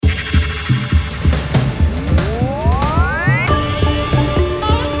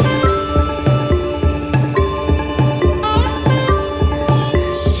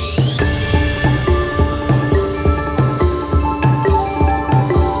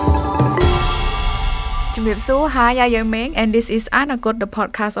Sumipsu, hi, I am Meng, and this is Anagot, the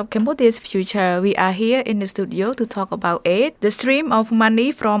podcast of Cambodia's future. We are here in the studio to talk about aid, the stream of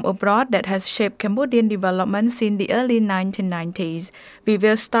money from abroad that has shaped Cambodian development since the early 1990s. We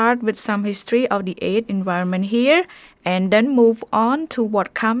will start with some history of the aid environment here, and then move on to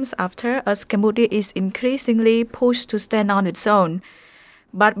what comes after as Cambodia is increasingly pushed to stand on its own.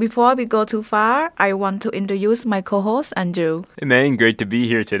 But before we go too far, I want to introduce my co-host, Andrew. Hey man, great to be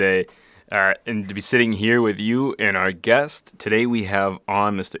here today. And to be sitting here with you and our guest. Today we have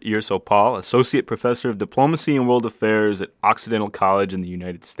on Mr. Ir Sopal, Associate Professor of Diplomacy and World Affairs at Occidental College in the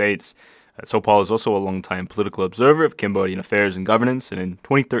United States. Sopal is also a longtime political observer of Cambodian affairs and governance, and in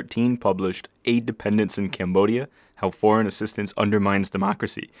 2013 published Aid Dependence in Cambodia, How Foreign Assistance Undermines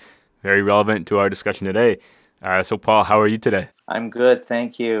Democracy. Very relevant to our discussion today. Sopal, how are you today? I'm good,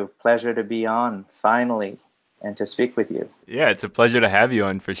 thank you. Pleasure to be on, finally, and to speak with you. Yeah, it's a pleasure to have you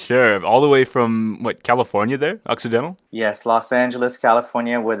on for sure. All the way from, California there? Occidental? Yes, Los Angeles,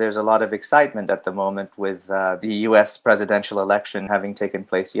 California, where there's a lot of excitement at the moment with the U.S. presidential election having taken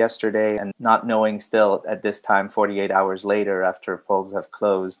place yesterday and not knowing still at this time, 48 hours later after polls have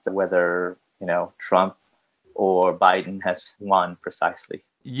closed, whether, Trump or Biden has won precisely.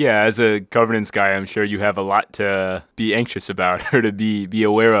 Yeah, as a governance guy, I'm sure you have a lot to be anxious about or to be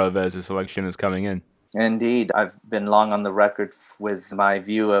aware of as this election is coming in. Indeed. I've been long on the record with my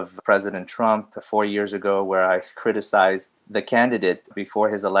view of President Trump 4 years ago, where I criticized the candidate before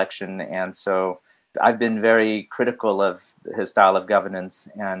his election. And so I've been very critical of his style of governance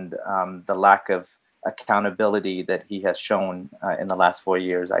and the lack of accountability that he has shown in the last 4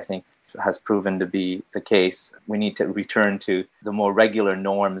 years, I think has proven to be the case. We need to return to the more regular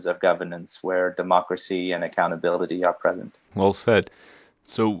norms of governance where democracy and accountability are present. Well said.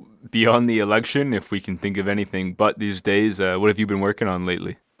 So beyond the election, if we can think of anything but these days, what have you been working on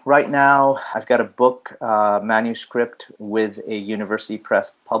lately? Right now, I've got a book manuscript with a university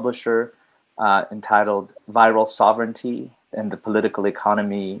press publisher entitled Viral Sovereignty and the Political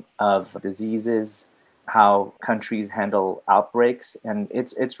Economy of Diseases, How Countries Handle Outbreaks. And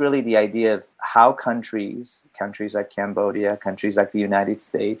it's really the idea of how countries like Cambodia, countries like the United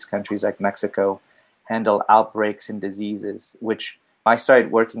States, countries like Mexico, handle outbreaks and diseases, which I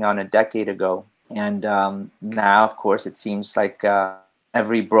started working on a decade ago. And now, of course, it seems like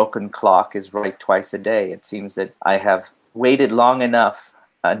every broken clock is right twice a day. It seems that I have waited long enough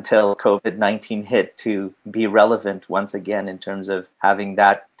until COVID-19 hit to be relevant once again in terms of having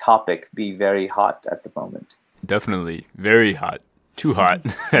that topic be very hot at the moment. Definitely very hot. Too hot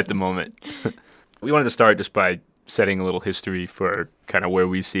at the moment. We wanted to start just by setting a little history for kind of where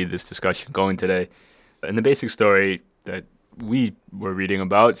we see this discussion going today. And the basic story that we were reading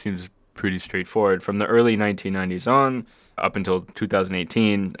about seems pretty straightforward. From the early 1990s on, up until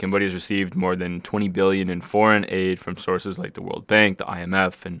 2018, Cambodia has received more than $20 billion in foreign aid from sources like the World Bank, the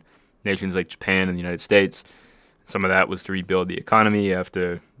IMF, and nations like Japan and the United States. Some of that was to rebuild the economy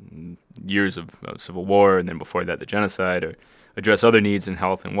after years of civil war, and then before that, the genocide, or address other needs in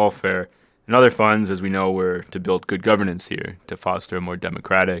health and welfare. And other funds, as we know, were to build good governance here, to foster a more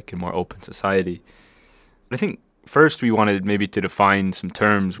democratic and more open society. I think first, we wanted maybe to define some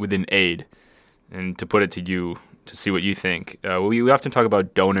terms within aid and to put it to you to see what you think. We often talk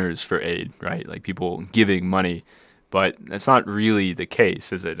about donors for aid, right? Like people giving money, but that's not really the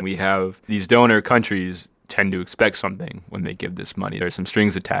case, is it? We have these donor countries tend to expect something when they give this money. There's some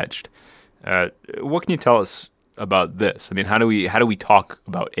strings attached. What can you tell us about this? I mean, how do we talk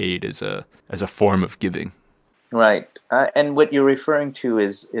about aid as a form of giving? Right. And what you're referring to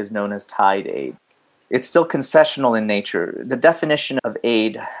is known as tied aid. It's still concessional in nature. The definition of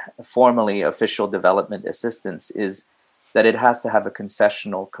aid, formally official development assistance, is that it has to have a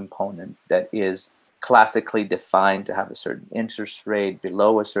concessional component that is classically defined to have a certain interest rate,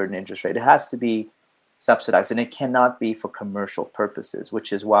 below a certain interest rate. It has to be subsidized, and it cannot be for commercial purposes,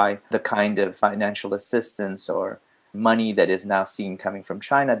 which is why the kind of financial assistance or money that is now seen coming from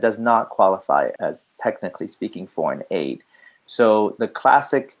China does not qualify as, technically speaking, foreign aid. So the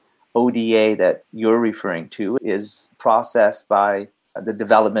classic ODA that you're referring to is processed by the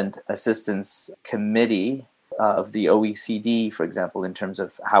Development Assistance Committee of the OECD, for example, in terms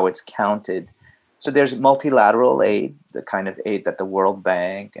of how it's counted. So there's multilateral aid, the kind of aid that the World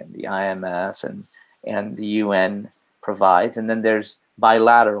Bank and the IMF and the UN provides. And then there's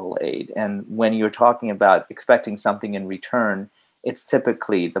bilateral aid. And when you're talking about expecting something in return, it's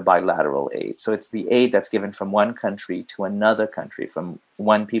typically the bilateral aid. So it's the aid that's given from one country to another country, from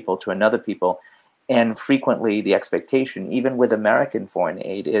one people to another people. And frequently the expectation, even with American foreign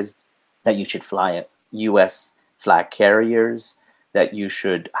aid, is that you should fly U.S. flag carriers, that you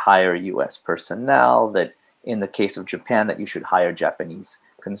should hire US personnel, that in the case of Japan, that you should hire Japanese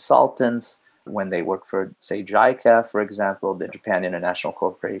consultants when they work for, say, JICA, for example, the Japan International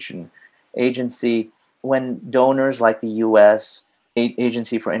Cooperation Agency. When donors like the US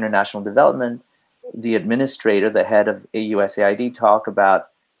Agency for International Development, the administrator, the head of USAID, talk about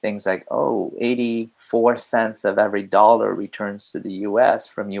things like, 84 cents of every dollar returns to the US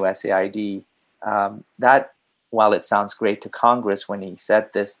from USAID. That, while it sounds great to Congress when he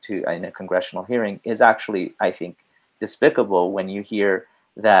said this in a congressional hearing, is actually, I think, despicable when you hear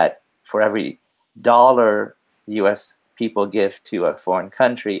that for every dollar US people give to a foreign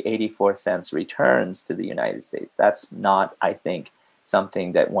country, 84 cents returns to the United States. That's not, I think,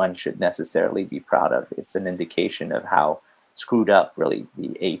 something that one should necessarily be proud of. It's an indication of how screwed up really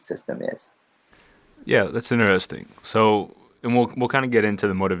the aid system is. Yeah, that's interesting. So, and we'll kind of get into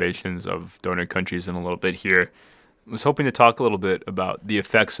the motivations of donor countries in a little bit here. I was hoping to talk a little bit about the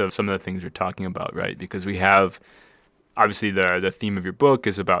effects of some of the things you're talking about, right? Because we have, obviously, the theme of your book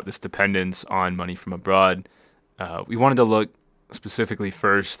is about this dependence on money from abroad. We wanted to look specifically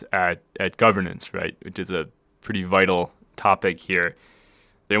first at governance, right, which is a pretty vital topic here.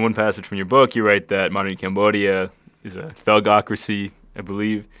 In one passage from your book, you write that modern Cambodia is a thugocracy, I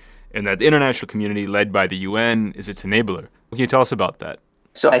believe, and that the international community led by the UN is its enabler. Can you tell us about that?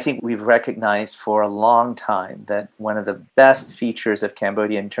 So I think we've recognized for a long time that one of the best features of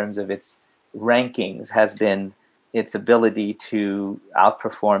Cambodia in terms of its rankings has been its ability to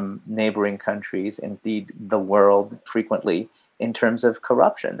outperform neighboring countries, indeed the world frequently, in terms of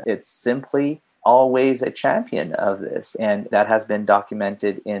corruption. It's simply always a champion of this, and that has been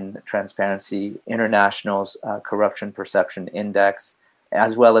documented in Transparency International's Corruption Perception Index,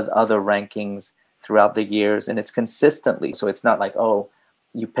 as well as other rankings throughout the years, and it's consistently. So it's not like,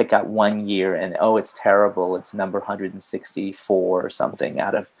 you pick out one year and, it's terrible, it's number 164 or something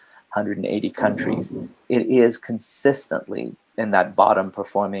out of 180 countries. It is consistently in that bottom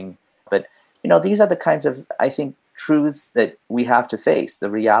performing. But, these are the kinds of, I think, truths that we have to face. The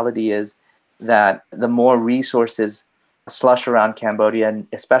reality is that the more resources slush around Cambodia, and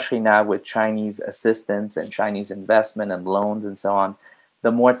especially now with Chinese assistance and Chinese investment and loans and so on,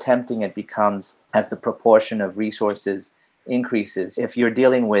 the more tempting it becomes as the proportion of resources increases. If you're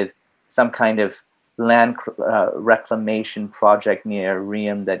dealing with some kind of land reclamation project near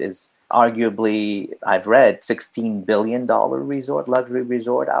Ream that is arguably, I've read, $16 billion luxury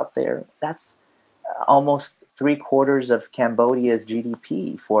resort out there, that's almost 3/4 of Cambodia's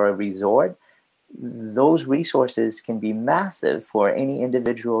GDP for a resort. Those resources can be massive for any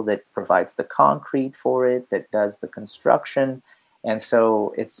individual that provides the concrete for it, that does the construction. And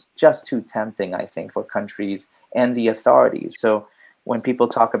so it's just too tempting, I think, for countries and the authorities. So when people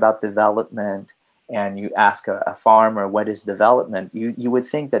talk about development and you ask a farmer, what is development? You would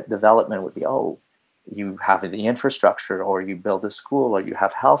think that development would be, you have the infrastructure, or you build a school, or you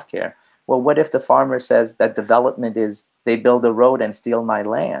have healthcare. Well, what if the farmer says that development is they build a road and steal my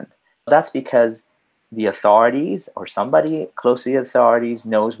land? That's because the authorities or somebody close to the authorities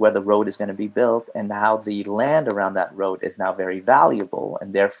knows where the road is going to be built and how the land around that road is now very valuable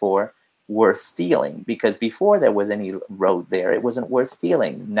and therefore worth stealing. Because before there was any road there, it wasn't worth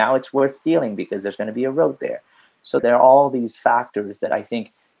stealing. Now it's worth stealing because there's going to be a road there. So there are all these factors that I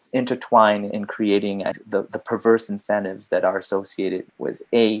think intertwine in creating the perverse incentives that are associated with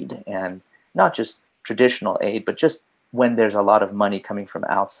aid, and not just traditional aid, but just when there's a lot of money coming from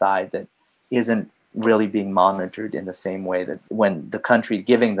outside that isn't really being monitored in the same way that when the country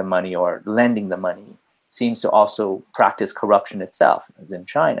giving the money or lending the money seems to also practice corruption itself, as in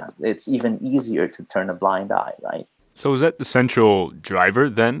China. It's even easier to turn a blind eye, right? So is that the central driver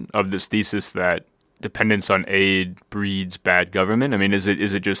then of this thesis that dependence on aid breeds bad government? I mean, is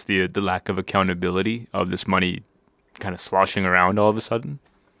it just the lack of accountability of this money kind of sloshing around all of a sudden?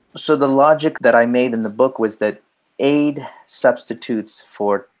 So the logic that I made in the book was that aid substitutes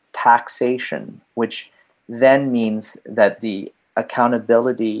for taxation, which then means that the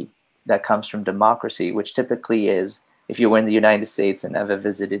accountability that comes from democracy, which typically is, if you were in the United States and ever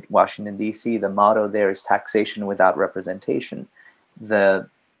visited Washington, D.C., the motto there is taxation without representation. The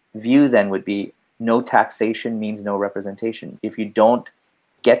view then would be no taxation means no representation. If you don't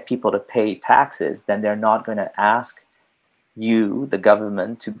get people to pay taxes, then they're not going to ask you, the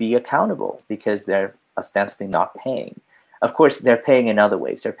government, to be accountable because they're ostensibly not paying. Of course, they're paying in other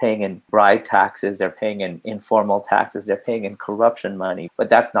ways. They're paying in bribe taxes. They're paying in informal taxes. They're paying in corruption money. But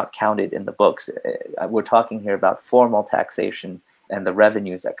that's not counted in the books. We're talking here about formal taxation and the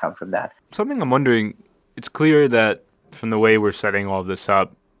revenues that come from that. Something I'm wondering, it's clear that from the way we're setting all of this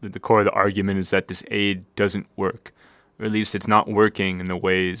up, that the core of the argument is that this aid doesn't work. or at least it's not working in the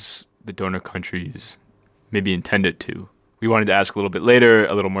ways the donor countries maybe intend it to. We wanted to ask a little bit later,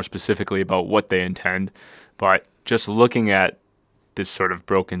 a little more specifically about what they intend, but just looking at this sort of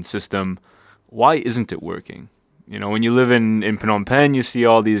broken system, why isn't it working? You know, when you live in Phnom Penh, you see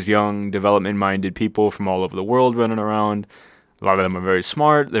all these young, development-minded people from all over the world running around. A lot of them are very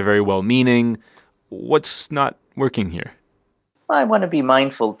smart. They're very well-meaning. What's not working here? I want to be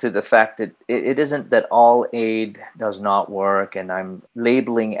mindful to the fact that it isn't that all aid does not work and I'm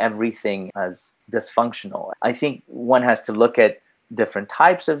labeling everything as dysfunctional. I think one has to look at different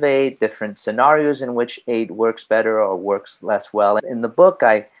types of aid, different scenarios in which aid works better or works less well. In the book,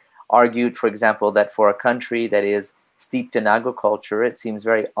 I argued, for example, that for a country that is steeped in agriculture, it seems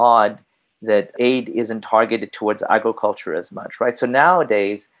very odd that aid isn't targeted towards agriculture as much, right? So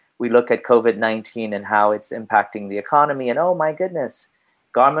nowadays, we look at COVID-19 and how it's impacting the economy, and oh my goodness,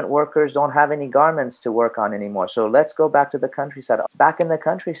 garment workers don't have any garments to work on anymore. So let's go back to the countryside. Back in the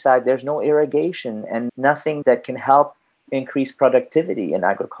countryside, there's no irrigation and nothing that can help increase productivity in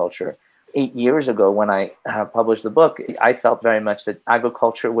agriculture. 8 years ago, when I published the book, I felt very much that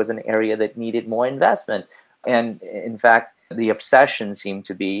agriculture was an area that needed more investment. And in fact, the obsession seemed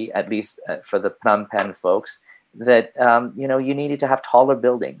to be, at least for the Phnom Penh folks, that you needed to have taller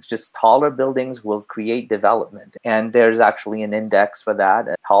buildings. Just taller buildings will create development. And there's actually an index for that,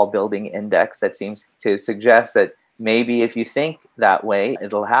 a tall building index that seems to suggest that maybe if you think that way,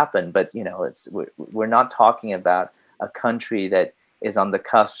 it'll happen. But we're not talking about a country that is on the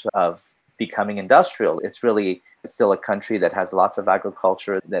cusp of becoming industrial. It's really still a country that has lots of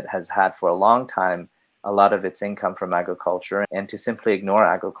agriculture, that has had for a long time a lot of its income from agriculture. And to simply ignore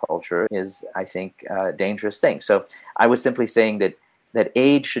agriculture is, I think, a dangerous thing. So I was simply saying that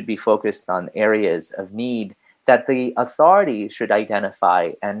aid should be focused on areas of need that the authorities should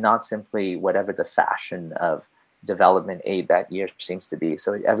identify, and not simply whatever the fashion of development aid that year seems to be.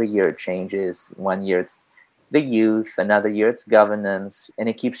 So every year it changes. One year it's the youth, another year it's governance, and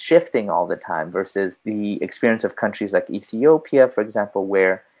it keeps shifting all the time, versus the experience of countries like Ethiopia, for example,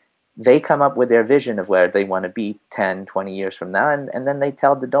 where they come up with their vision of where they want to be 10, 20 years from now, and then they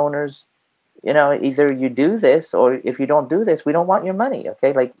tell the donors, either you do this, or if you don't do this, we don't want your money,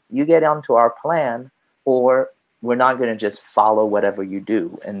 okay? Like, you get onto our plan, or we're not going to just follow whatever you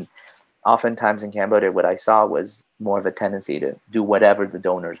do. And oftentimes in Cambodia, what I saw was more of a tendency to do whatever the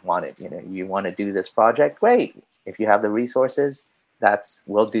donors wanted. You want to do this project? Great. If you have the resources,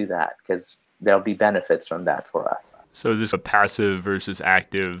 we'll do that, because there'll be benefits from that for us. So there's a passive versus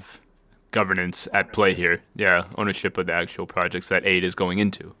active governance at play here. Yeah, ownership of the actual projects that aid is going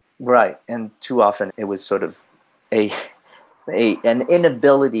into. Right. And too often it was sort of an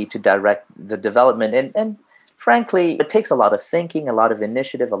inability to direct the development. And frankly, it takes a lot of thinking, a lot of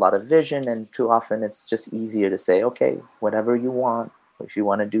initiative, a lot of vision. And too often it's just easier to say, okay, whatever you want, if you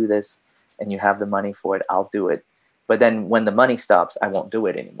want to do this and you have the money for it, I'll do it. But then when the money stops, I won't do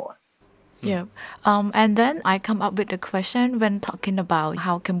it anymore. Yeah. And then I come up with a question when talking about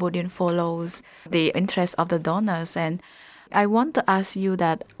how Cambodian follows the interest of the donors. And I want to ask you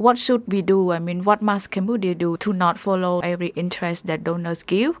that what should we do? I mean, what must Cambodia do to not follow every interest that donors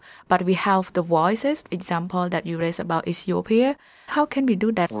give, but we have the voices, example that you raised about Ethiopia. How can we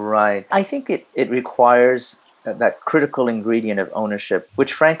do that? Right. I think it requires that critical ingredient of ownership,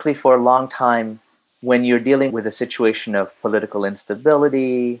 which frankly, for a long time, when you're dealing with a situation of political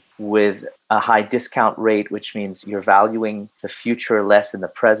instability, with a high discount rate, which means you're valuing the future less than the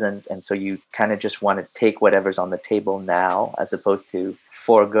present, and so you kind of just want to take whatever's on the table now, as opposed to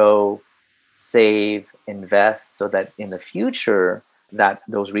forego, save, invest, so that in the future, that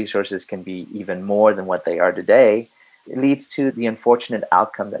those resources can be even more than what they are today, it leads to the unfortunate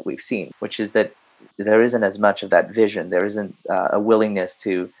outcome that we've seen, which is that there isn't as much of that vision. There isn't a willingness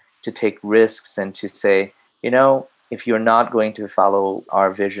to take risks and to say, if you're not going to follow our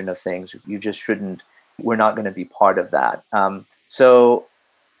vision of things, you just shouldn't, we're not going to be part of that. So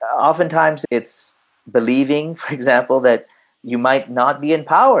oftentimes it's believing, for example, that you might not be in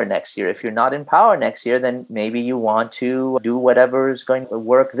power next year. If you're not in power next year, then maybe you want to do whatever is going to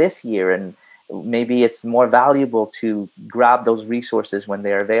work this year. And maybe it's more valuable to grab those resources when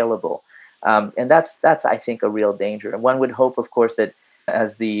they're available. And that's, I think, a real danger. And one would hope, of course, that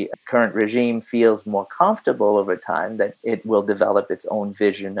as the current regime feels more comfortable over time, that it will develop its own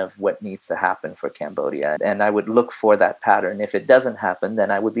vision of what needs to happen for Cambodia. And I would look for that pattern. If it doesn't happen,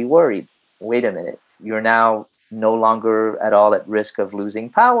 then I would be worried. Wait a minute, you're now no longer at all at risk of losing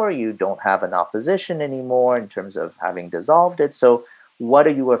power. You don't have an opposition anymore in terms of having dissolved it. So what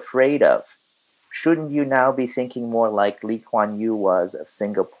are you afraid of? Shouldn't you now be thinking more like Lee Kuan Yew was of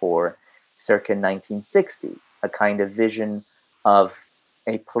Singapore circa 1960? a kind of vision of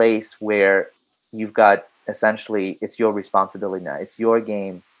a place where you've got essentially, it's your responsibility now. It's your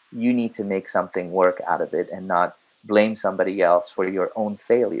game. You need to make something work out of it and not blame somebody else for your own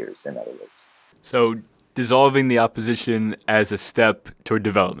failures, in other words. So dissolving the opposition as a step toward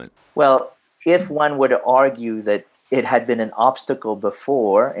development. Well, if one were to argue that it had been an obstacle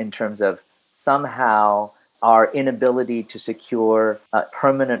before in terms of somehow our inability to secure a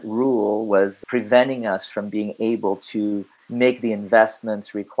permanent rule was preventing us from being able to make the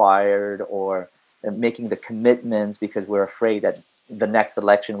investments required or making the commitments because we're afraid that the next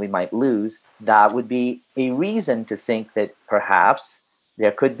election we might lose, that would be a reason to think that perhaps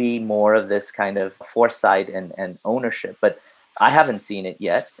there could be more of this kind of foresight and ownership. But I haven't seen it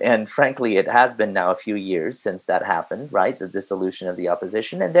yet. And frankly, it has been now a few years since that happened, right? The dissolution of the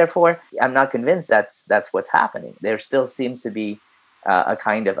opposition. And therefore, I'm not convinced that's what's happening. There still seems to be a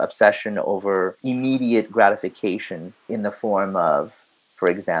kind of obsession over immediate gratification in the form of, for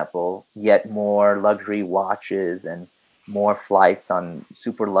example, yet more luxury watches and more flights on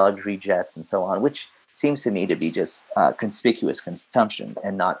super luxury jets and so on, which seems to me to be just conspicuous consumption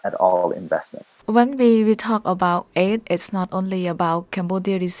and not at all investment. When we talk about aid, it's not only about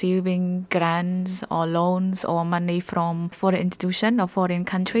Cambodia receiving grants or loans or money from foreign institutions or foreign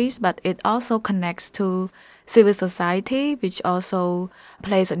countries, but it also connects to civil society, which also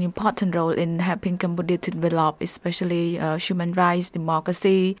plays an important role in helping Cambodia to develop, especially human rights,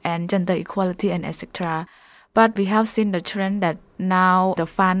 democracy, and gender equality, and etc. But we have seen the trend that now the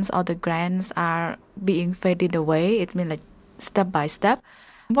funds or the grants are being faded away. It means like step by step.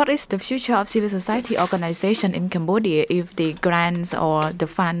 What is the future of civil society organization in Cambodia if the grants or the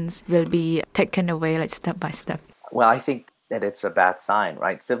funds will be taken away like step by step? Well, I think that it's a bad sign,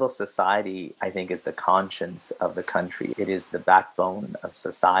 right? Civil society, I think, is the conscience of the country. It is the backbone of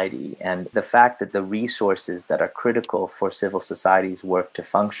society. And the fact that the resources that are critical for civil society's work to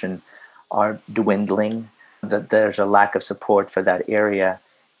function are dwindling, that there's a lack of support for that area,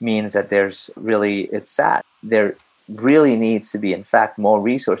 means that it's sad. There really needs to be, in fact, more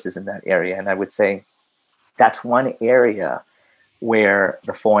resources in that area. And I would say that's one area where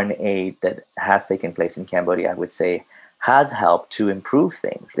the foreign aid that has taken place in Cambodia, I would say, has helped to improve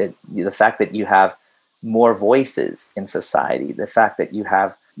things. That the fact that you have more voices in society, the fact that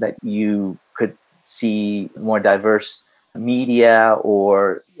you could see more diverse media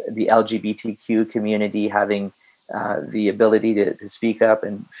or the LGBTQ community having the ability to speak up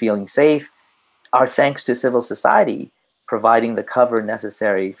and feeling safe are thanks to civil society providing the cover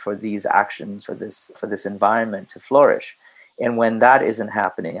necessary for these actions, for this environment to flourish. And when that isn't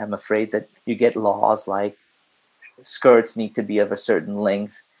happening, I'm afraid that you get laws like skirts need to be of a certain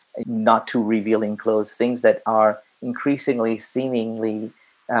length, not too revealing clothes, things that are increasingly seemingly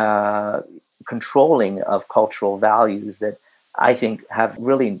controlling of cultural values that I think have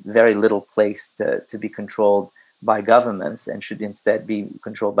really very little place to be controlled by governments and should instead be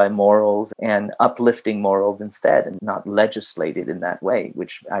controlled by morals and uplifting morals instead and not legislated in that way,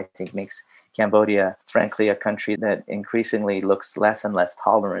 which I think makes Cambodia, frankly, a country that increasingly looks less and less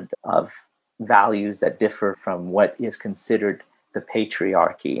tolerant of values that differ from what is considered the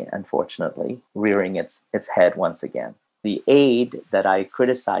patriarchy, unfortunately, rearing its head once again. The aid that I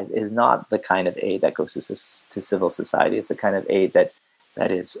criticize is not the kind of aid that goes to civil society. It's the kind of aid that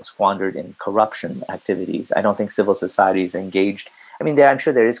is squandered in corruption activities. I don't think civil society is engaged. I mean, I'm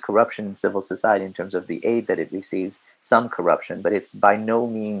sure there is corruption in civil society in terms of the aid that it receives, some corruption, but it's by no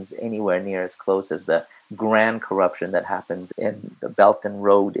means anywhere near as close as the grand corruption that happens in the Belt and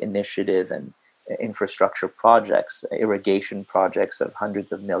Road Initiative and infrastructure projects, irrigation projects of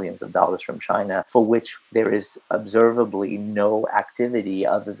hundreds of millions of dollars from China, for which there is observably no activity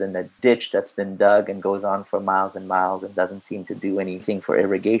other than a ditch that's been dug and goes on for miles and miles and doesn't seem to do anything for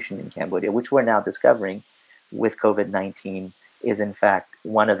irrigation in Cambodia, which we're now discovering with COVID-19 is in fact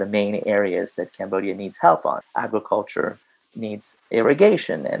one of the main areas that Cambodia needs help on. Agriculture needs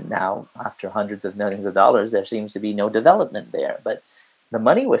irrigation, and now after hundreds of millions of dollars, there seems to be no development there. But the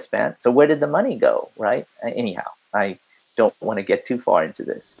money was spent. So where did the money go, right? Anyhow, I don't want to get too far into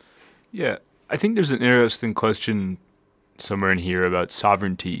this. Yeah, I think there's an interesting question somewhere in here about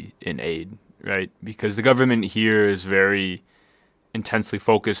sovereignty in aid, right? Because the government here is very intensely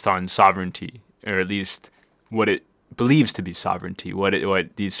focused on sovereignty, or at least what it believes to be sovereignty, what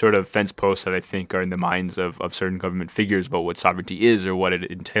these sort of fence posts that I think are in the minds of certain government figures about what sovereignty is or what it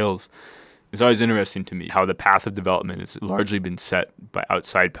entails. It's always interesting to me how the path of development has largely been set by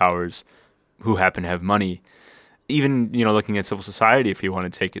outside powers who happen to have money. Even, looking at civil society, if you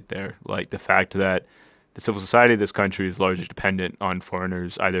want to take it there, like the fact that the civil society of this country is largely dependent on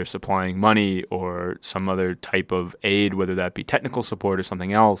foreigners either supplying money or some other type of aid, whether that be technical support or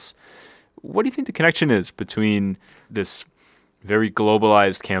something else. What do you think the connection is between this very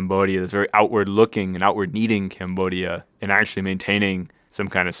globalized Cambodia, this very outward-looking and outward-needing Cambodia, and actually maintaining some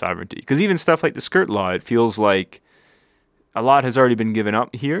kind of sovereignty? Because even stuff like the skirt law, it feels like a lot has already been given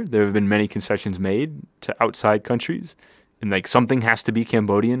up here. There have been many concessions made to outside countries. And like something has to be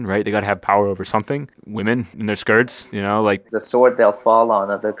Cambodian, right? They got to have power over something. Women in their skirts, like the sword they'll fall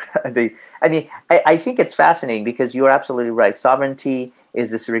on. I think it's fascinating because you're absolutely right. Sovereignty is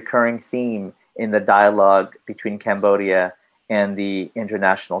this recurring theme in the dialogue between Cambodia and the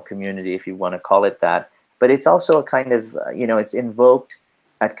international community, if you want to call it that. But it's also a kind of, it's invoked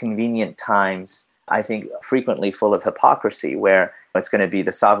at convenient times, I think frequently full of hypocrisy, where it's going to be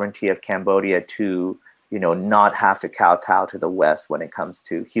the sovereignty of Cambodia to not have to kowtow to the West when it comes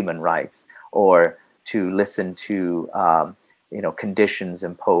to human rights, or to listen to, conditions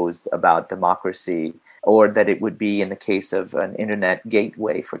imposed about democracy, or that it would be, in the case of an internet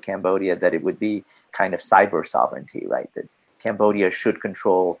gateway for Cambodia, that it would be kind of cyber sovereignty, right? That Cambodia should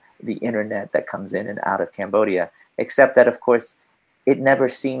control the internet that comes in and out of Cambodia, except that, of course, it never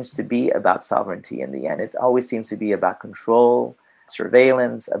seems to be about sovereignty in the end. It always seems to be about control,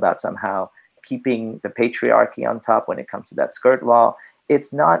 surveillance, about somehow keeping the patriarchy on top when it comes to that skirt law.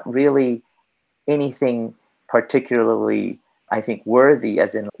 It's not really anything particularly, I think, worthy,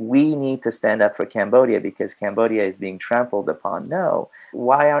 as in we need to stand up for Cambodia because Cambodia is being trampled upon. No.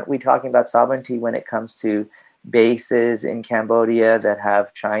 Why aren't we talking about sovereignty when it comes to bases in Cambodia that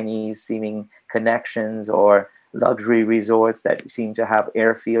have Chinese seeming connections, or luxury resorts that seem to have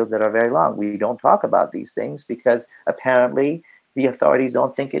airfields that are very long? We don't talk about these things because apparently the authorities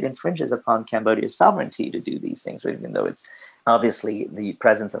don't think it infringes upon Cambodia's sovereignty to do these things, even though it's obviously the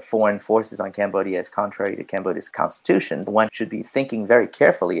presence of foreign forces on Cambodia is contrary to Cambodia's constitution. One should be thinking very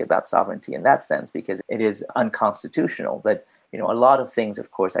carefully about sovereignty in that sense because it is unconstitutional. But, a lot of things,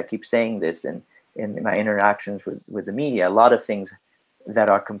 of course, I keep saying this in my interactions with the media, a lot of things that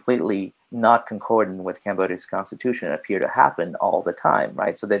are completely not concordant with Cambodia's constitution appear to happen all the time,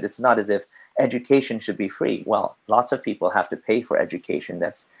 right? So that it's not as if education should be free. Well, lots of people have to pay for education.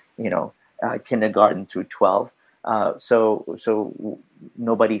 That's, kindergarten through 12. So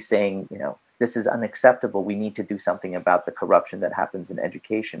nobody's saying, this is unacceptable. We need to do something about the corruption that happens in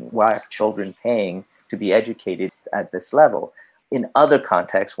education. Why are children paying to be educated at this level? In other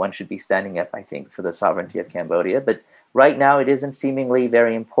contexts, one should be standing up, I think, for the sovereignty of Cambodia. But right now, it isn't seemingly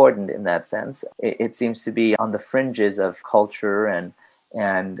very important in that sense. It seems to be on the fringes of culture and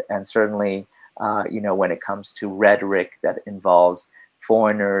certainly, when it comes to rhetoric that involves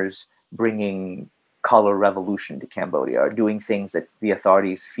foreigners bringing color revolution to Cambodia or doing things that the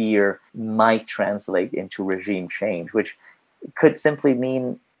authorities fear might translate into regime change, which could simply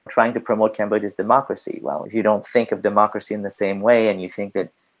mean trying to promote Cambodia's democracy. Well, if you don't think of democracy in the same way and you think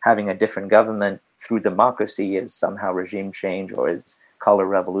that having a different government through democracy is somehow regime change or is color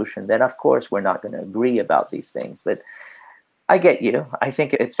revolution, then of course we're not going to agree about these things. But I get you. I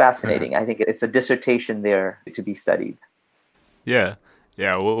think it's fascinating. I think it's a dissertation there to be studied. Yeah.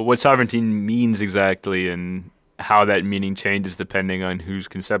 Well, what sovereignty means exactly and how that meaning changes depending on who's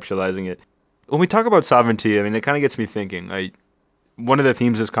conceptualizing it. When we talk about sovereignty, it kind of gets me thinking. One of the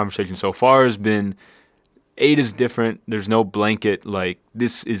themes of this conversation so far has been aid is different. There's no blanket,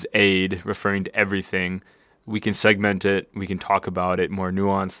 this is aid, referring to everything. We can segment it. We can talk about it more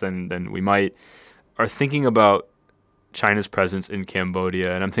nuanced than we might. Are thinking about China's presence in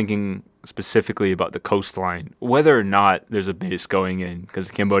Cambodia, and I'm thinking specifically about the coastline, whether or not there's a base going in, because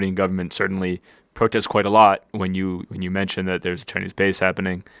the Cambodian government certainly protests quite a lot when you mention that there's a Chinese base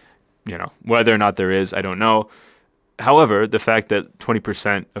happening. Whether or not there is, I don't know. However, the fact that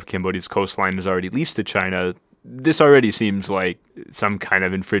 20% of Cambodia's coastline is already leased to China, this already seems like some kind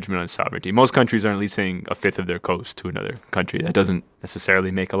of infringement on sovereignty. Most countries aren't leasing a fifth of their coast to another country. That doesn't necessarily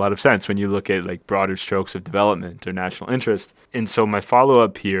make a lot of sense when you look at broader strokes of development or national interest. And so my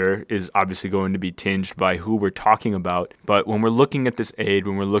follow-up here is obviously going to be tinged by who we're talking about. But when we're looking at this aid,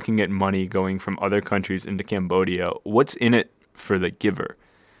 when we're looking at money going from other countries into Cambodia, what's in it for the giver?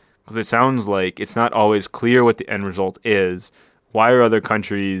 Because it sounds like it's not always clear what the end result is. Why are other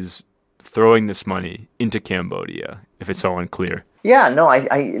countries throwing this money into Cambodia if it's so unclear? Yeah, no,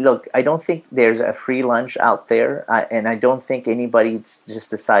 I don't think there's a free lunch out there. And I don't think anybody's just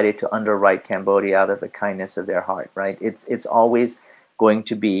decided to underwrite Cambodia out of the kindness of their heart, right? It's always going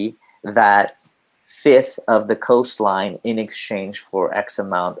to be that fifth of the coastline in exchange for X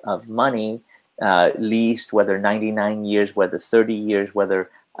amount of money, leased, whether 99 years, whether 30 years, whether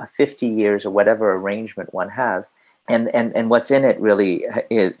 50 years or whatever arrangement one has. And what's in it really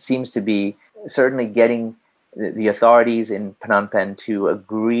seems to be certainly getting the authorities in Phnom Penh to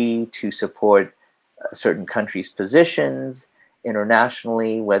agree to support certain countries' positions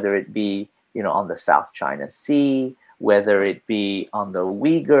internationally, whether it be on the South China Sea, whether it be on the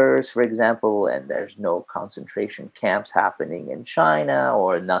Uyghurs, for example, and there's no concentration camps happening in China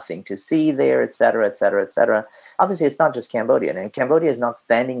or nothing to see there, et cetera, et cetera, et cetera. Obviously, it's not just Cambodia. And Cambodia is not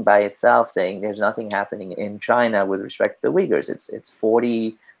standing by itself saying there's nothing happening in China with respect to the Uyghurs. It's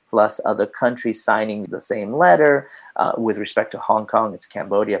 40 plus other countries signing the same letter. With respect to Hong Kong, it's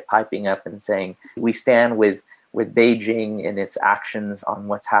Cambodia piping up and saying, we stand with Beijing in its actions on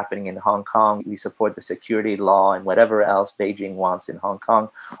what's happening in Hong Kong. We support the security law and whatever else Beijing wants in Hong Kong.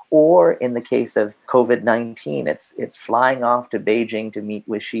 Or in the case of COVID-19, it's flying off to Beijing to meet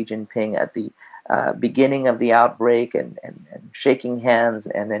with Xi Jinping at the beginning of the outbreak and shaking hands,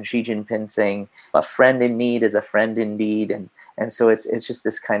 and then Xi Jinping saying, a friend in need is a friend indeed. And so it's just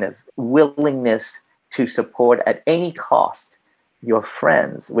this kind of willingness to support at any cost your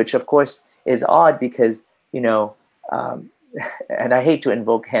friends, which of course is odd because, and I hate to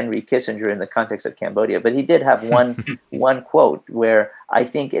invoke Henry Kissinger in the context of Cambodia, but he did have one quote where I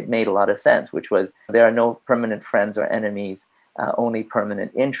think it made a lot of sense, which was, there are no permanent friends or enemies, only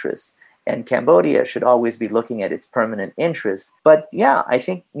permanent interests. And Cambodia should always be looking at its permanent interests. But yeah, I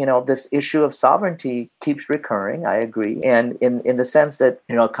think, this issue of sovereignty keeps recurring. I agree. And in the sense that,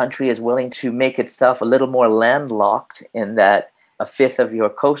 a country is willing to make itself a little more landlocked in that a fifth of your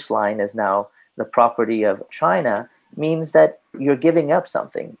coastline is now the property of China, means that you're giving up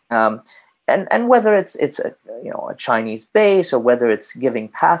something. And whether it's a Chinese base or whether it's giving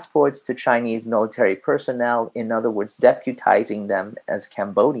passports to Chinese military personnel, in other words, deputizing them as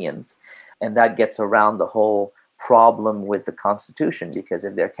Cambodians, and that gets around the whole problem with the constitution, because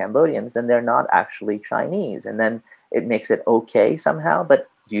if they're Cambodians, then they're not actually Chinese, and then it makes it okay somehow. But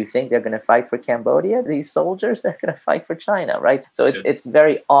do you think they're going to fight for Cambodia? These soldiers, they're going to fight for China, right? So it's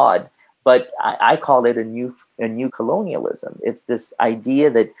very odd. But I call it a new colonialism. It's this idea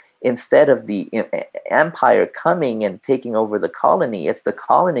that instead of the empire coming and taking over the colony, it's the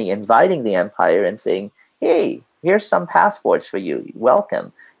colony inviting the empire and saying, hey, here's some passports for you.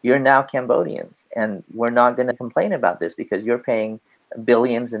 Welcome. You're now Cambodians. And we're not going to complain about this because you're paying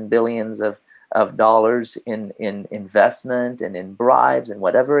billions and billions of dollars in investment and in bribes and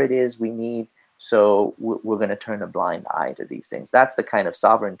whatever it is we need. So we're going to turn a blind eye to these things. That's the kind of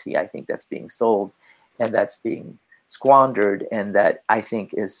sovereignty I think that's being sold and that's being squandered, and that I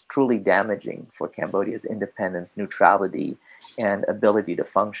think is truly damaging for Cambodia's independence, neutrality, and ability to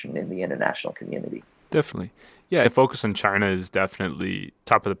function in the international community. Definitely. Yeah, the focus on China is definitely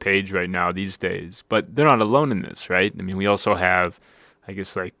top of the page right now these days, but they're not alone in this, right? I mean, we also have, I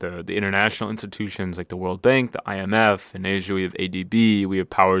guess, like the international institutions like the World Bank, the IMF. In Asia, we have ADB. We have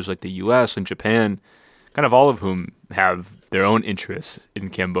powers like the US and Japan, kind of all of whom have their own interests in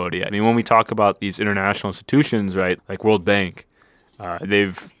Cambodia. I mean, when we talk about these international institutions, right, like World Bank,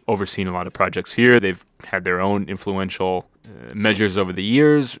 they've overseen a lot of projects here. They've had their own influential measures over the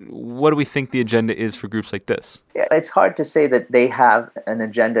years. What do we think the agenda is for groups like this? Yeah, it's hard to say that they have an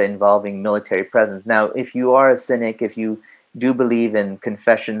agenda involving military presence. Now, if you are a cynic, if you do believe in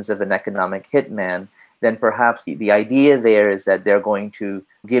confessions of an economic hitman, then perhaps the idea there is that they're going to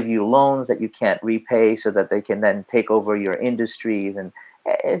give you loans that you can't repay so that they can then take over your industries. And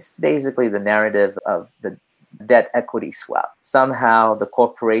it's basically the narrative of the debt equity swap. Somehow the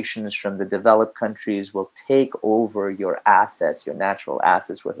corporations from the developed countries will take over your assets, your natural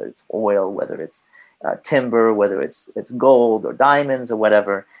assets, whether it's oil, whether it's timber, whether it's gold or diamonds or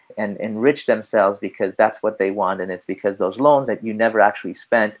whatever, and enrich themselves because that's what they want. And it's because those loans that you never actually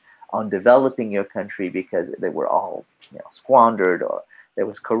spent on developing your country because they were all squandered, or there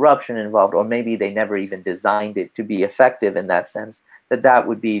was corruption involved, or maybe they never even designed it to be effective in that sense, that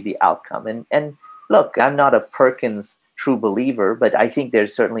would be the outcome. And look, I'm not a Perkins true believer, but I think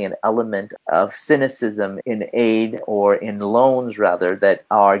there's certainly an element of cynicism in aid, or in loans rather, that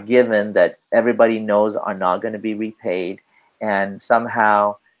are given that everybody knows are not going to be repaid. And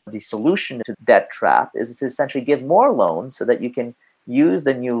somehow the solution to debt trap is to essentially give more loans so that you can use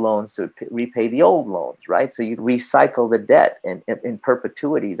the new loans to repay the old loans, right? So you recycle the debt in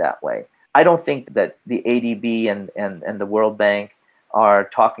perpetuity that way. I don't think that the ADB and the World Bank are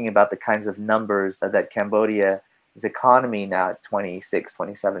talking about the kinds of numbers that Cambodia's economy now at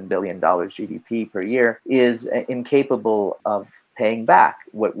 $27 billion GDP per year is incapable of paying back.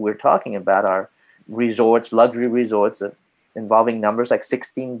 What we're talking about are resorts, luxury resorts involving numbers like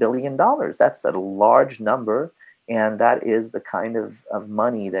 $16 billion. That's a large number And that is the kind of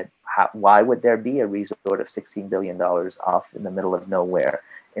money that, why would there be a resort of $16 billion off in the middle of nowhere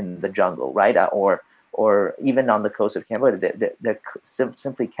in the jungle, right? Or even on the coast of Cambodia, there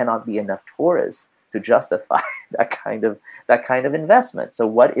simply cannot be enough tourists to justify that kind of investment. So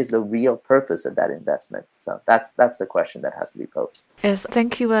what is the real purpose of that investment? So that's the question that has to be posed. Yes,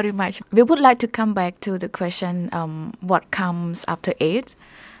 thank you very much. We would like to come back to the question, what comes after aid?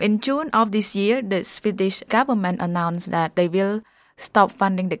 In June of this year, the Swedish government announced that they will stop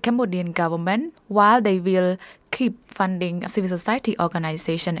funding the Cambodian government while they will keep funding civil society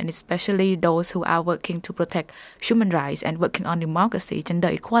organizations, and especially those who are working to protect human rights and working on democracy, gender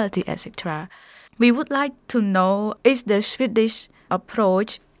equality, etc. We would like to know, is the Swedish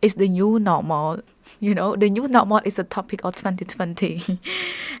approach is the new normal? You know, the new normal is a topic of 2020.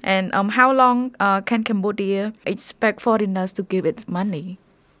 And how long can Cambodia expect foreigners to give its money?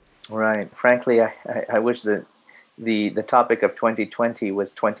 Right. Frankly, I wish that the topic of 2020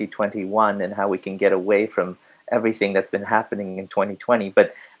 was 2021 and how we can get away from everything that's been happening in 2020.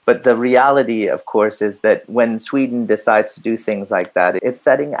 But the reality, of course, is that when Sweden decides to do things like that, it's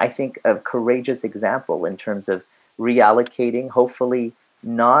setting, I think, a courageous example in terms of reallocating, hopefully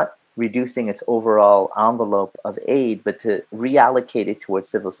not reducing its overall envelope of aid, but to reallocate it towards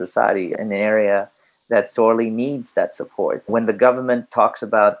civil society in an area that sorely needs that support. When the government talks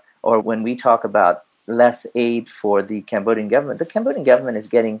about, or when we talk about less aid for the Cambodian government is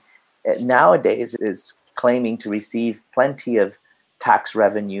getting, nowadays, is claiming to receive plenty of tax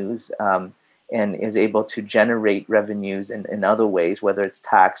revenues and is able to generate revenues in other ways, whether it's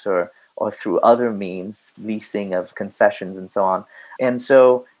tax or through other means, leasing of concessions and so on. And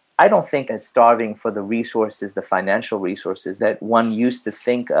so I don't think it's starving for the resources, the financial resources that one used to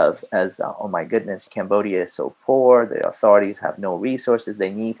think of as, oh my goodness, Cambodia is so poor, the authorities have no resources, they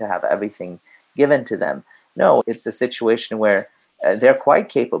need to have everything given to them. No, it's a situation where they're quite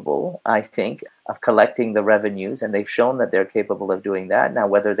capable, I think, of collecting the revenues, and they've shown that they're capable of doing that. Now,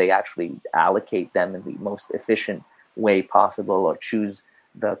 whether they actually allocate them in the most efficient way possible or choose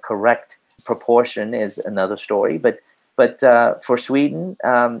the correct proportion is another story. But for Sweden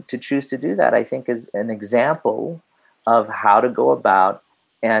to choose to do that, I think, is an example of how to go about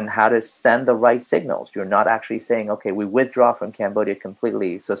and how to send the right signals. You're not actually saying, okay, we withdraw from Cambodia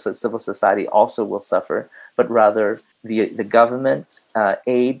completely, so civil society also will suffer, but rather the government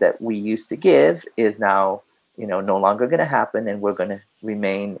aid that we used to give is now, no longer going to happen, and we're going to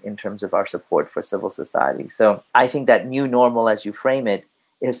remain in terms of our support for civil society. So I think that new normal, as you frame it,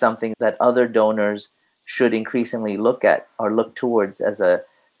 is something that other donors should increasingly look at or look towards as a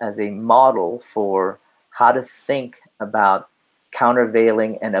model for how to think about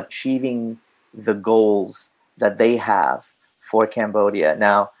countervailing and achieving the goals that they have for Cambodia.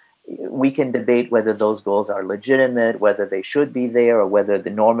 Now, we can debate whether those goals are legitimate, whether they should be there, or whether,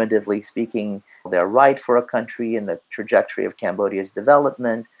 normatively speaking, they're right for a country in the trajectory of Cambodia's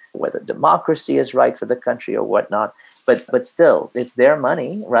development, whether democracy is right for the country or whatnot. But still, it's their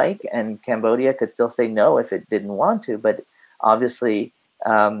money, right? And Cambodia could still say no if it didn't want to. But obviously,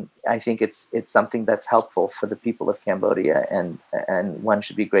 I think it's something that's helpful for the people of Cambodia, and one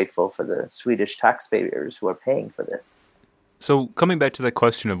should be grateful for the Swedish taxpayers who are paying for this. So coming back to the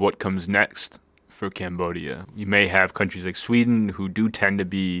question of what comes next for Cambodia, you may have countries like Sweden who do tend to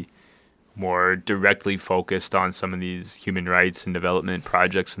be more directly focused on some of these human rights and development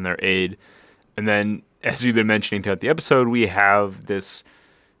projects in their aid. And then, as we've been mentioning throughout the episode, we have this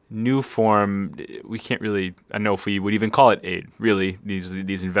new form. We can't really, I don't know if we would even call it aid, really, these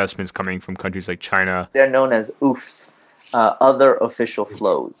investments coming from countries like China. They're known as OOFs, other official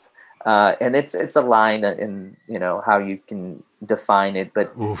flows. And it's a line in how you can define it,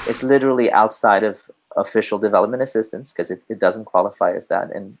 but It's literally outside of official development assistance because it doesn't qualify as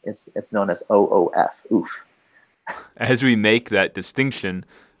that, and it's known as OOF, OOF. As we make that distinction,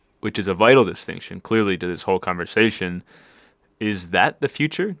 which is a vital distinction, clearly to this whole conversation, is that the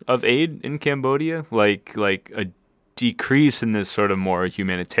future of aid in Cambodia? Like a decrease in this sort of more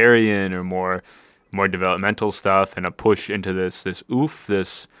humanitarian or more developmental stuff, and a push into this OOF,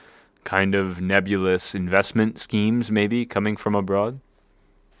 this kind of nebulous investment schemes maybe coming from abroad?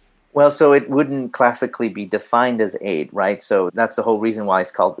 Well, so it wouldn't classically be defined as aid, right? So that's the whole reason why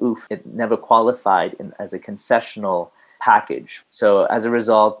it's called OOF. It never qualified as a concessional package. So as a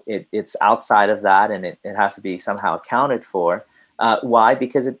result, it's outside of that, and it has to be somehow accounted for. Why?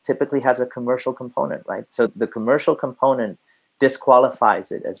 Because it typically has a commercial component, right? So the commercial component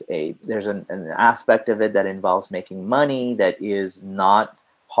disqualifies it as aid. There's an aspect of it that involves making money that is not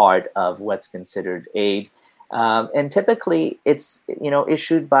part of what's considered aid. And typically it's,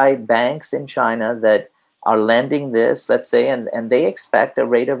 issued by banks in China that are lending this, let's say, and they expect a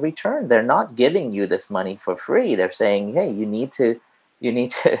rate of return. They're not giving you this money for free. They're saying, hey, you need to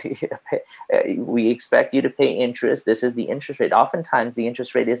we expect you to pay interest. This is the interest rate. Oftentimes the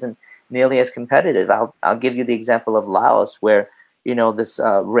interest rate isn't nearly as competitive. I'll give you the example of Laos, where this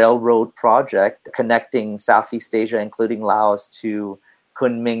railroad project connecting Southeast Asia, including Laos, to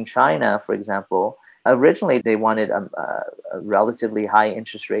Kunming, China, for example. Originally, they wanted a relatively high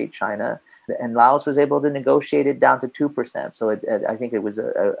interest rate, China, and Laos was able to negotiate it down to 2%. So I think it was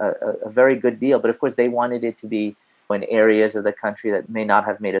a very good deal. But of course, they wanted it to be in areas of the country that may not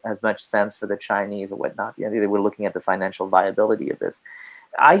have made as much sense for the Chinese or whatnot. They were looking at the financial viability of this.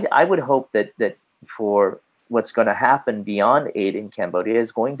 I would hope that for what's going to happen beyond aid in Cambodia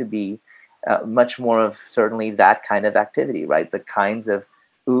is going to be much more of certainly that kind of activity, right? The kinds of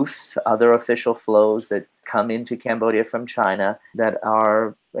OOFs, other official flows that come into Cambodia from China that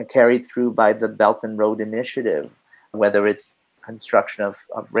are carried through by the Belt and Road Initiative, whether it's construction of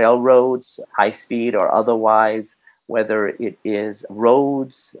railroads, high speed or otherwise, whether it is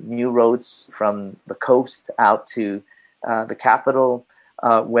roads, new roads from the coast out to the capital,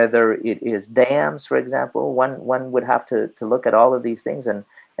 whether it is dams, for example. One would have to look at all of these things. And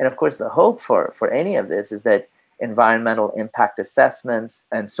of course, the hope for any of this is that environmental impact assessments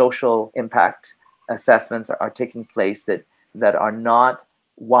and social impact assessments are taking place that are not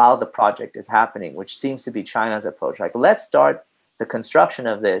while the project is happening, which seems to be China's approach. Like, let's start the construction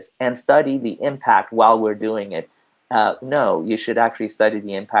of this and study the impact while we're doing it. No, you should actually study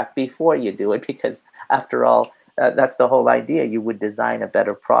the impact before you do it, because after all, that's the whole idea. You would design a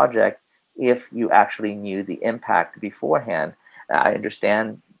better project if you actually knew the impact beforehand. I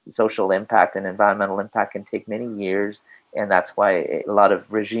understand social impact and environmental impact can take many years, and that's why a lot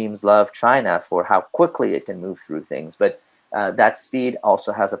of regimes love China for how quickly it can move through things. But that speed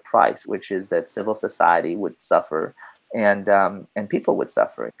also has a price, which is that civil society would suffer. And people would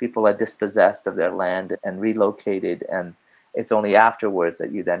suffer. People are dispossessed of their land and relocated, and it's only afterwards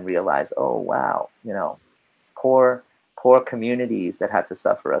that you then realize, oh wow, poor communities that had to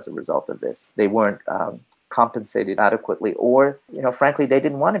suffer as a result of this. They weren't compensated adequately, or frankly, they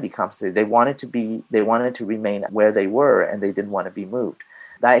didn't want to be compensated. They wanted to remain where they were, and they didn't want to be moved.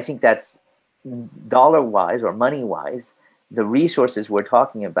 I think that's dollar-wise or money-wise, the resources we're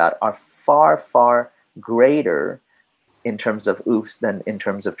talking about are far, far greater in terms of OOFs than in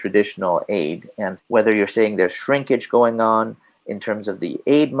terms of traditional aid. And whether you're saying there's shrinkage going on in terms of the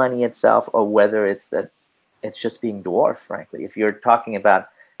aid money itself, or whether it's that it's just being dwarfed, frankly. If you're talking about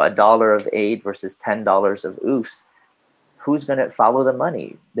 $1 of aid versus $10 of OOFs, who's going to follow the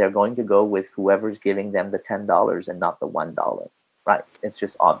money? They're going to go with whoever's giving them the $10 and not the $1, right? It's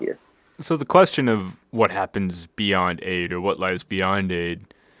just obvious. So the question of what happens beyond aid, or what lies beyond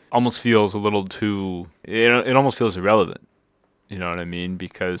aid, almost feels a little too, it almost feels irrelevant. You know what I mean?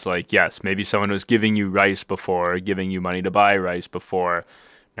 Because, yes, maybe someone was giving you rice before, giving you money to buy rice before.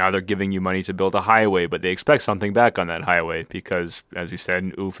 Now they're giving you money to build a highway, but they expect something back on that highway because, as you said,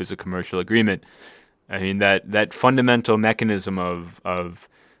 an OOF is a commercial agreement. I mean, that fundamental mechanism of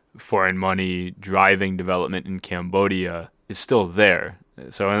foreign money driving development in Cambodia is still there.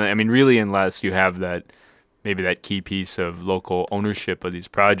 So, I mean, really, unless you have maybe that key piece of local ownership of these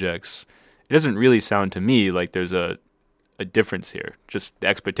projects, it doesn't really sound to me like there's a difference here. Just the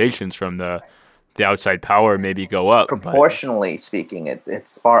expectations from the outside power maybe go up. Proportionally speaking,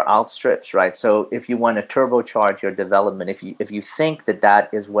 it's far outstrips, right? So if you want to turbocharge your development, if you think that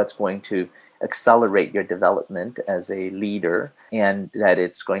is what's going to accelerate your development as a leader, and that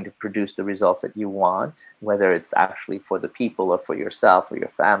it's going to produce the results that you want, whether it's actually for the people or for yourself or your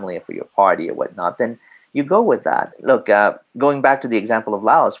family or for your party or whatnot, then you go with that. Look, going back to the example of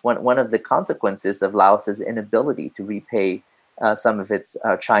Laos, one of the consequences of Laos's inability to repay some of its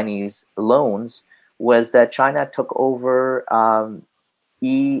Chinese loans was that China took over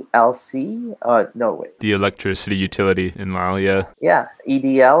ELC. The electricity utility in Laos, yeah. Yeah,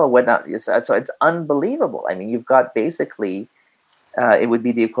 EDL or whatnot. So it's unbelievable. I mean, you've got basically, it would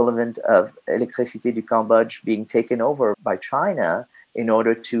be the equivalent of Électricité du Cambodge being taken over by China in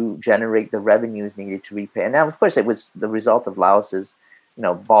order to generate the revenues needed to repay. And now, of course, it was the result of Laos's,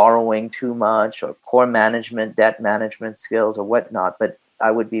 borrowing too much or poor management, debt management skills or whatnot. But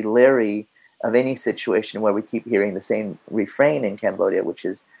I would be leery of any situation where we keep hearing the same refrain in Cambodia, which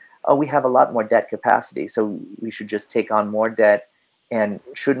is, oh, we have a lot more debt capacity, so we should just take on more debt. And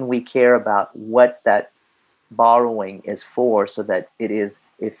shouldn't we care about what that borrowing is for, so that it is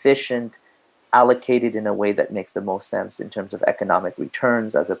efficient, allocated in a way that makes the most sense in terms of economic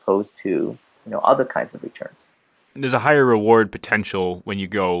returns, as opposed to other kinds of returns. there's a higher reward potential when you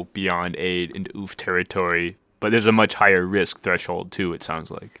go beyond aid into OOF territory, but there's a much higher risk threshold too, it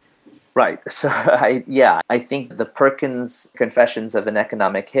sounds like. Right. So, I think the Perkins confessions of an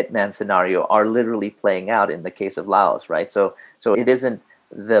economic hitman scenario are literally playing out in the case of Laos, right? So it isn't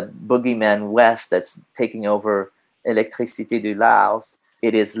the boogeyman West that's taking over Électricité du Laos.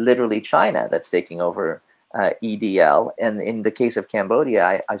 It is literally China that's taking over EDL. And in the case of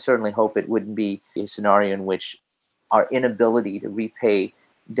Cambodia, I certainly hope it wouldn't be a scenario in which our inability to repay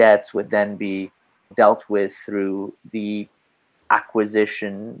debts would then be dealt with through the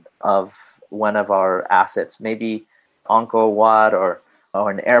acquisition of one of our assets, maybe Angkor Wat or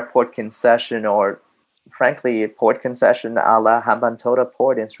an airport concession, or frankly, a port concession a la Hambantota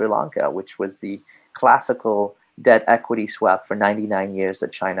Port in Sri Lanka, which was the classical debt equity swap for 99 years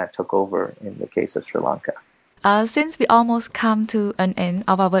that China took over in the case of Sri Lanka. Since we almost come to an end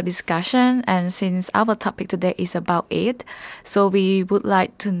of our discussion, and since our topic today is about aid, so we would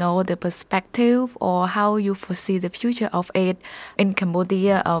like to know the perspective or how you foresee the future of aid in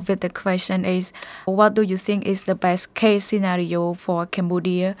Cambodia. With the question is, what do you think is the best case scenario for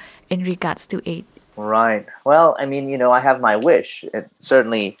Cambodia in regards to aid? Right. Well, I mean, I have my wish.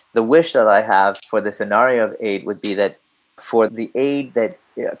 Certainly, the wish that I have for the scenario of aid would be that for the aid that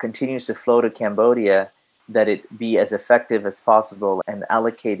continues to flow to Cambodia, that it be as effective as possible and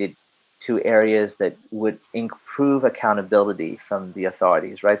allocated to areas that would improve accountability from the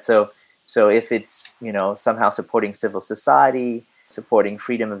authorities, right? So if it's, somehow supporting civil society, supporting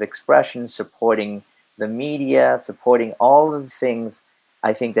freedom of expression, supporting the media, supporting all of the things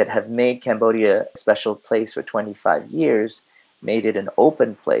I think that have made Cambodia a special place for 25 years, made it an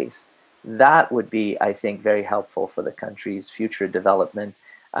open place, that would be, I think, very helpful for the country's future development,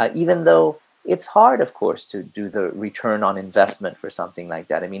 even though it's hard, of course, to do the return on investment for something like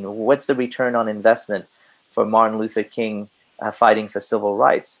that. I mean, what's the return on investment for Martin Luther King fighting for civil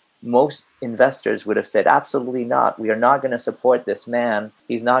rights? Most investors would have said, absolutely not. We are not going to support this man.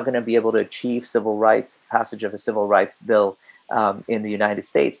 He's not going to be able to achieve civil rights, passage of a civil rights bill in the United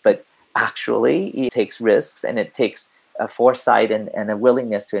States. But actually, it takes risks, and it takes a foresight and a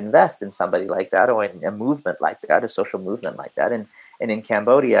willingness to invest in somebody like that, or in a movement like that, a social movement like that. And in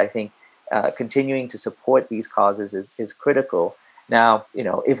Cambodia, I think continuing to support these causes is critical. Now,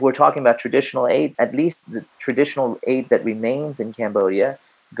 if we're talking about traditional aid, at least the traditional aid that remains in Cambodia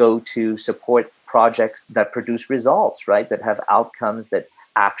go to support projects that produce results, right? That have outcomes that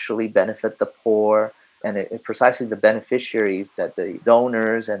actually benefit the poor, and precisely the beneficiaries that the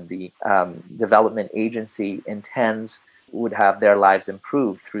donors and the development agency intends would have their lives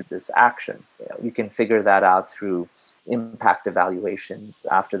improved through this action. You can figure that out through impact evaluations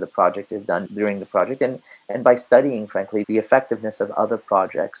after the project is done, during the project, and by studying, frankly, the effectiveness of other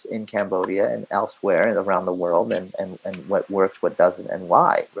projects in Cambodia and elsewhere and around the world, and what works, what doesn't, and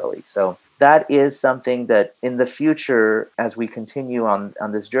why, really. So that is something that in the future, as we continue on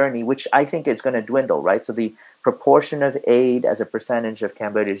this journey, which I think is going to dwindle, right? So the proportion of aid as a percentage of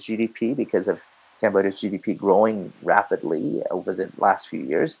Cambodia's GDP, because of Cambodia's GDP growing rapidly over the last few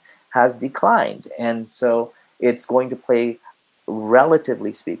years, has declined. And so it's going to play,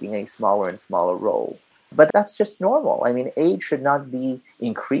 relatively speaking, a smaller and smaller role. But that's just normal. I mean, aid should not be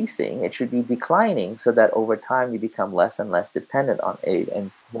increasing. It should be declining, so that over time you become less and less dependent on aid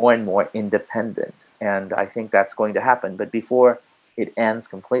and more independent. And I think that's going to happen. But before it ends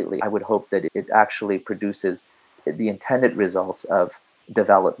completely, I would hope that it actually produces the intended results of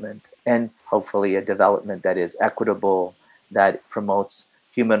development, and hopefully a development that is equitable, that promotes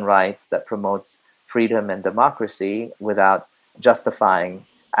human rights, that promotes freedom and democracy without justifying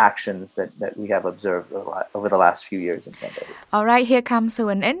actions that we have observed over the last few years in Cambodia. All right, here comes to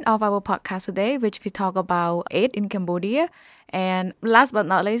an end of our podcast today, which we talk about aid in Cambodia. And last but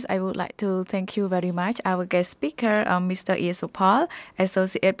not least, I would like to thank you very much, our guest speaker, Mr. Iesopal,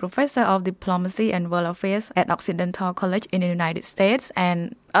 Associate Professor of Diplomacy and World Affairs at Occidental College in the United States.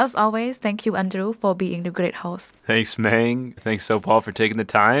 And as always, thank you, Andrew, for being the great host. Thanks, Meng. Thanks, Sopal, for taking the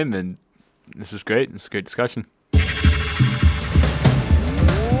time. And this is great. It's a great discussion.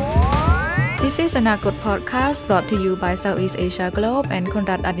 This is Anagot Podcast, brought to you by Southeast Asia Globe and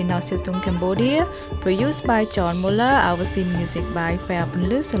Konrad Adenauer Stiftung Cambodia, produced by John Muller, our theme music by Fair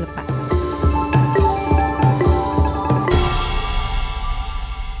Punlu Selepat.